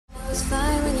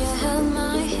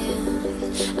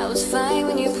I was fine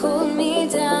when you pulled me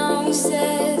down. You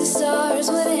said the stars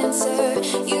would answer.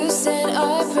 You said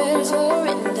our prayers were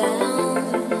written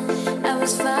down. I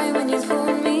was fine when you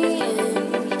pulled me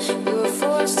in. We were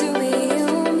forced to be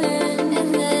human,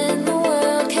 and then the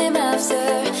world came after,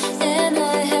 and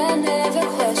I had never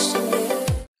questioned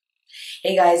it.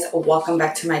 Hey guys, welcome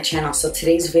back to my channel. So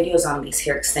today's video is on these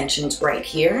hair extensions right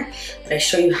here, that I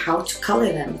show you how to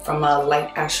color them from a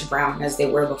light ash brown as they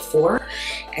were before.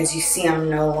 As you see, I'm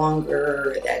no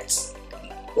longer that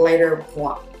lighter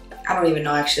blonde. I don't even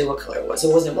know actually what color it was.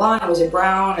 It wasn't blonde, it wasn't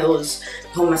brown, it was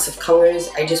a whole mess of colors.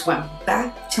 I just went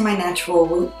back to my natural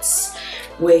roots,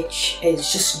 which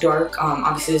is just dark.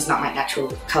 Obviously it's not my natural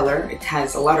color. It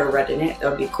has a lot of red in it. That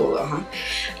would be cool though, huh?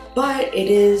 But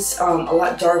it is a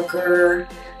lot darker.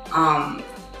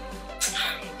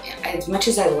 As much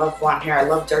as I love blonde hair, I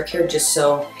love dark hair just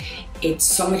so it's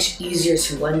so much easier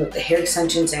to blend with the hair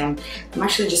extensions. And I'm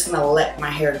actually just gonna let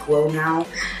my hair grow now.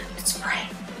 It's bright.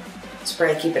 It's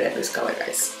bright. I keep it at this color,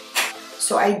 guys.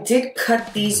 So I did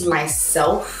cut these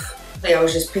myself. Like I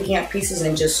was just picking up pieces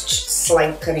and just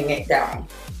slight cutting it down.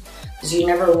 Because you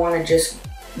never want to just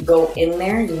go in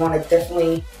there. You want to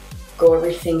definitely go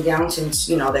everything down since,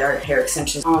 you know, they are hair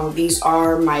extensions. These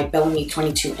are my Bellamy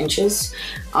 22 inches.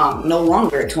 No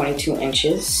longer 22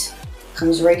 inches.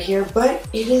 Comes right here, but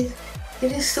it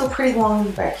is still pretty long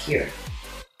back here.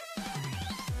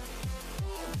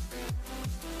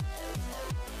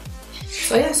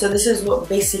 So yeah, so this is what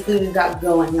basically we got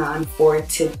going on for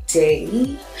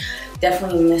today.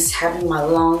 Definitely miss having my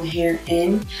long hair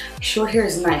in. Short hair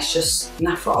is nice, just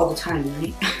not for all the time,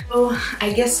 right? So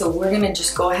I guess so we're gonna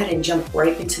just go ahead and jump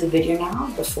right into the video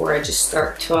now before I just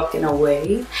start talking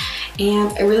away.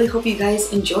 And I really hope you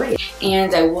guys enjoy it.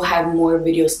 And I will have more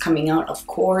videos coming out, of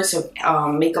course, of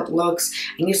makeup looks.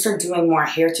 I need to start doing more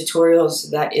hair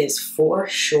tutorials, that is for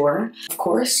sure. Of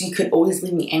course, you could always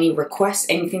leave me any requests,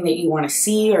 anything that you want to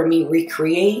see or me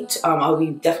recreate. I'll be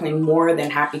definitely more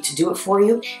than happy to do it for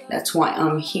you. That's why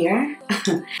I'm here.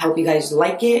 I hope you guys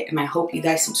like it, and I hope you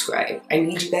guys subscribe. I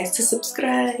need you guys to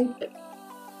subscribe.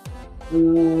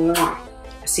 Mwah.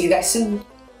 See you guys soon.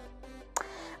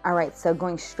 Alright, so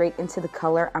going straight into the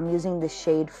color, I'm using the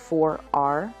shade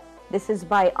 4R. This is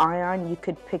by Ion. You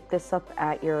could pick this up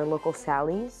at your local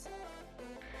Sally's.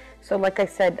 So like I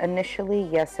said, initially,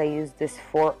 yes, I used this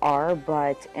 4R,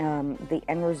 but the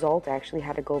end result, I actually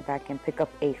had to go back and pick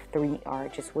up a 3R.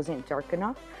 It just wasn't dark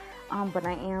enough. But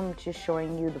I am just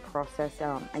showing you the process.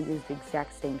 I used the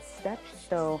exact same steps,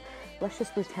 so let's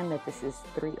just pretend that this is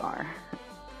 3R.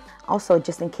 Also,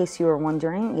 just in case you were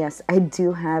wondering, yes, I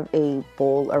do have a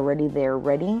bowl already there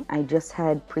ready. I just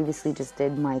had previously just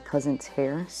did my cousin's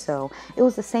hair, so it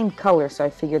was the same color, so I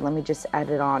figured let me just add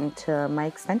it on to my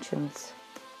extensions.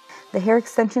 The hair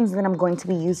extensions that I'm going to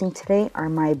be using today are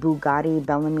my Bugatti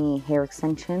Bellamy hair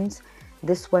extensions.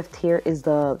 This weft here is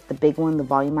the big one, the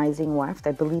volumizing weft.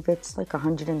 I believe it's like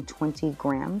 120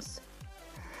 grams.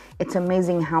 It's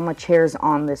amazing how much hair is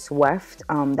on this weft.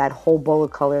 That whole bowl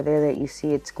of color there that you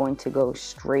see, it's going to go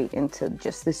straight into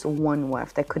just this one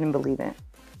weft. I couldn't believe it.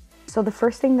 So the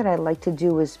first thing that I like to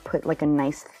do is put like a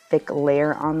nice thick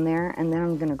layer on there, and then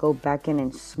I'm gonna go back in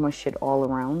and smush it all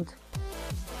around.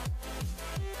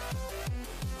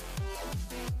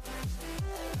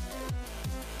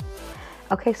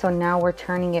 Okay, so now we're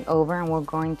turning it over and we're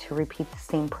going to repeat the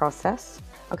same process.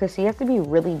 Okay, so you have to be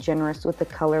really generous with the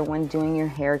color when doing your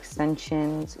hair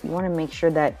extensions. You want to make sure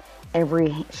that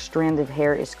every strand of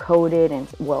hair is coated and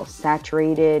well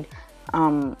saturated.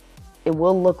 It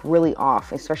will look really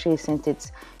off, especially since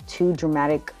it's two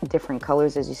dramatic different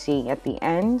colors as you see at the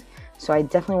end. So I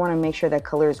definitely want to make sure that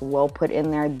color is well put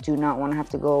in there. Do not want to have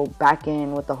to go back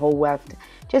in with the whole weft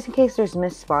just in case there's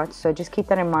missed spots. So just keep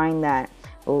that in mind that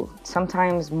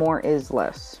sometimes more is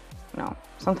less. No,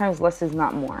 sometimes less is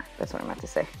not more. That's what I meant to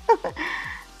say.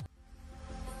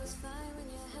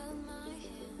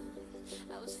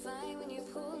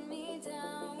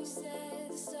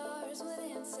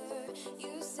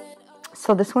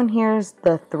 So this one here is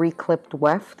the 3-clipped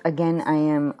weft. Again, I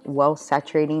am well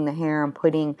saturating the hair. I'm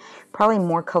putting probably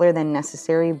more color than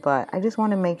necessary, but I just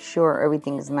want to make sure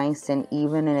everything is nice and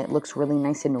even and it looks really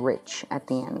nice and rich at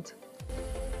the end.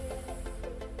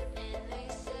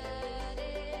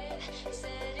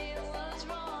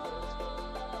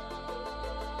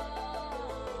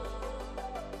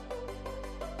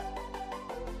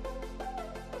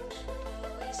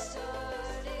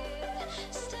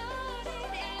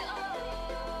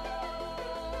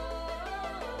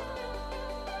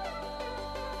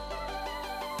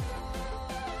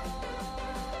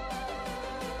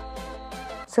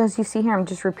 So as you see here, I'm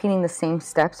just repeating the same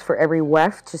steps for every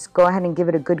weft. Just go ahead and give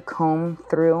it a good comb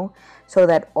through so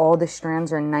that all the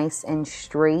strands are nice and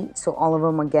straight. So all of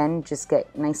them, again, just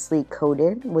get nicely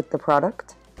coated with the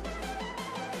product.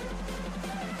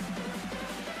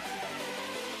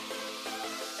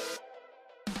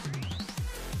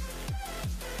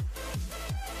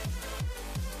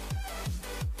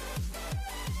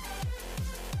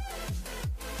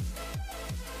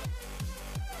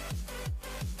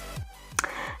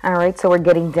 Alright, so we're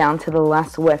getting down to the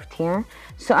last weft here.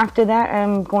 So after that,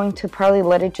 I'm going to probably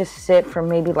let it just sit for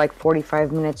maybe like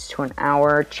 45 minutes to an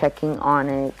hour, checking on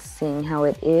it, seeing how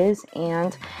it is.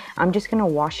 And I'm just going to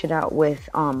wash it out with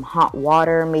hot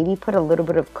water, maybe put a little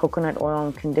bit of coconut oil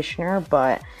and conditioner,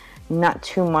 but not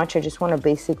too much. I just want to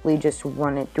basically just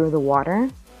run it through the water.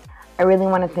 I really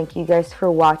want to thank you guys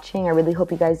for watching. I really hope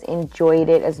you guys enjoyed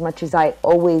it as much as I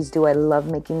always do. I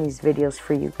love making these videos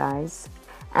for you guys.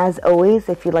 As always,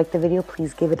 if you like the video,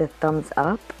 please give it a thumbs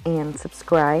up and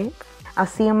subscribe. I'll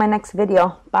see you in my next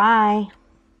video. Bye!